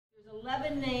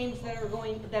11 names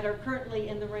that are currently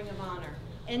in the Ring of Honor.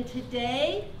 And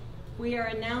today we are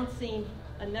announcing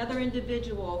another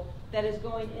individual that is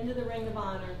going into the Ring of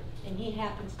Honor, and he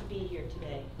happens to be here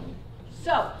today.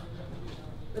 So,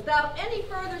 without any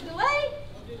further delay,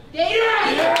 Dave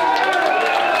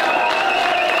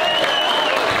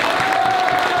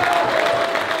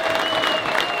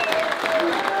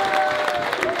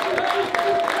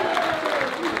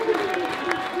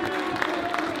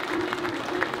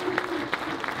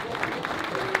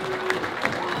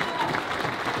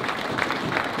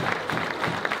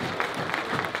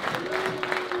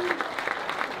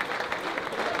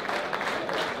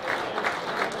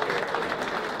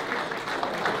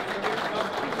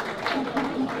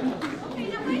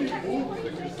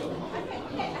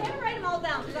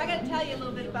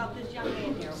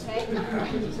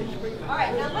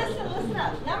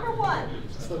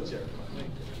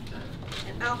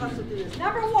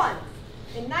Number one,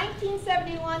 in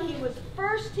 1971, he was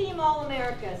first team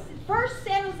All-America, first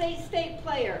San Jose State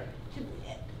player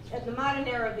at the modern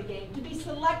era of the game to be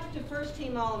selected to first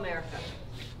team All-America.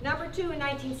 Number two, in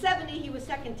 1970, he was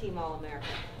second team All-America.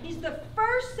 He's the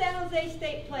first San Jose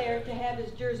State player to have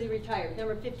his jersey retired,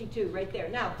 number 52, right there.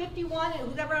 Now, 51, and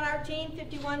who's ever on our team,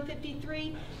 51,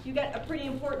 53, you got a pretty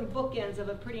important bookends of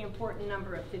a pretty important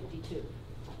number of 52.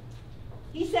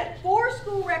 He set 4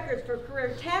 school records for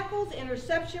career tackles,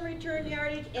 interception return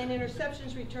yardage, and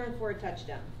interceptions returned for a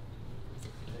touchdown.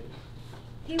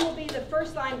 He will be the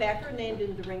first linebacker named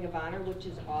in the Ring of Honor, which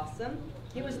is awesome.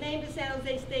 He was named to San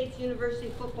Jose State's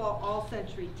University Football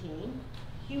All-Century team.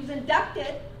 He was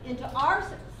inducted into our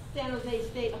San Jose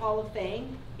State Hall of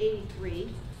Fame, '83.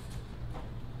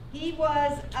 He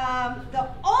was the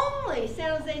only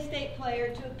San Jose State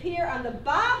player to appear on the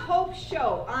Bob Hope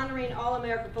Show, honoring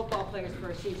All-American football players for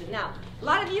a season. Now, a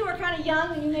lot of you are kind of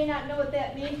young, and you may not know what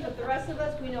that means, but the rest of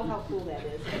us, we know how cool that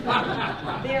is.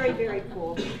 Very, very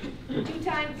cool.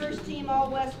 2-time first team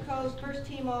All-West Coast, first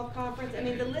team All-Conference. I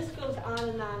mean, the list goes on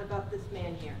and on about this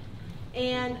man here.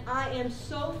 And I am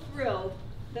so thrilled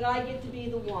that I get to be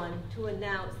the one to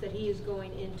announce that he is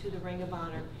going into the Ring of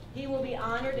Honor. He will be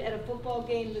honored at a football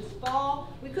game this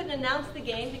fall. We couldn't announce the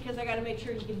game because I got to make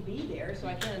sure he can be there, so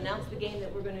I can't announce the game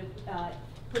that we're going to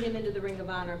put him into the Ring of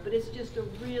Honor. But it's just a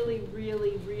really,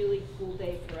 really, really cool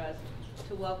day for us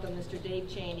to welcome Mr. Dave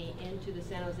Chaney into the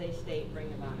San Jose State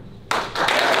Ring of Honor.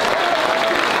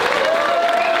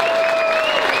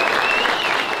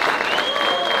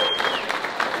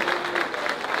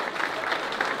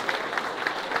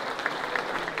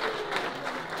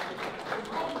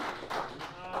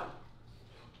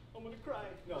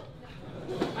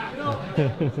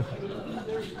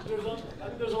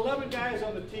 There's 11 guys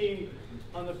on the team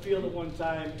on the field at one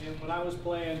time, and when I was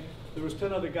playing, there was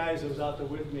 10 other guys that was out there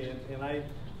with me, and I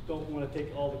don't want to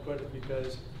take all the credit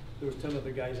because there was 10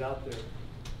 other guys out there.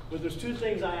 But there's 2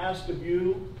 things I ask of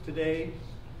you today.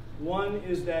 One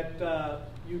is that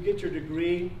you get your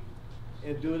degree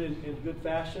and do it in good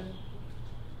fashion.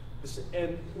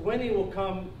 And winning will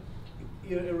come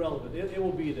irrelevant. It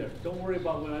will be there. Don't worry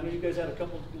about winning. I know you guys had a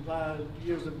couple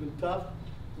years that have been tough.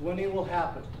 Winning will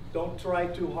happen. Don't try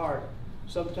too hard.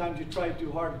 Sometimes you try too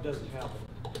hard, it doesn't happen.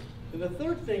 And the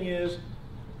third thing is,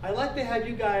 I like to have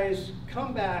you guys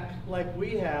come back like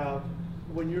we have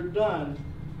when you're done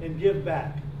and give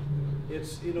back.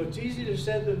 It's easier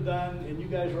said than done, and you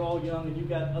guys are all young and you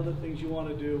got other things you want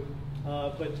to do.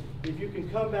 But if you can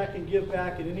come back and give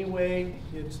back in any way,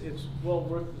 it's well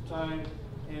worth the time.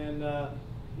 And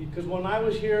because when I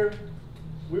was here,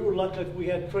 we were lucky that we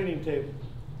had a training table,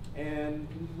 and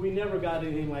we never got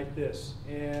anything like this.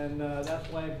 And that's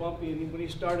why Bumpy, and when he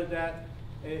started that,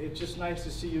 it's just nice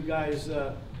to see you guys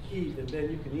eat, and then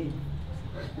you can eat.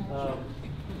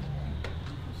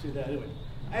 See that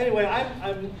anyway.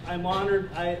 I'm honored.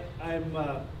 I'm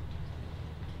well,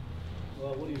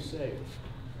 what do you say?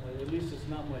 At least it's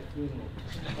not my funeral.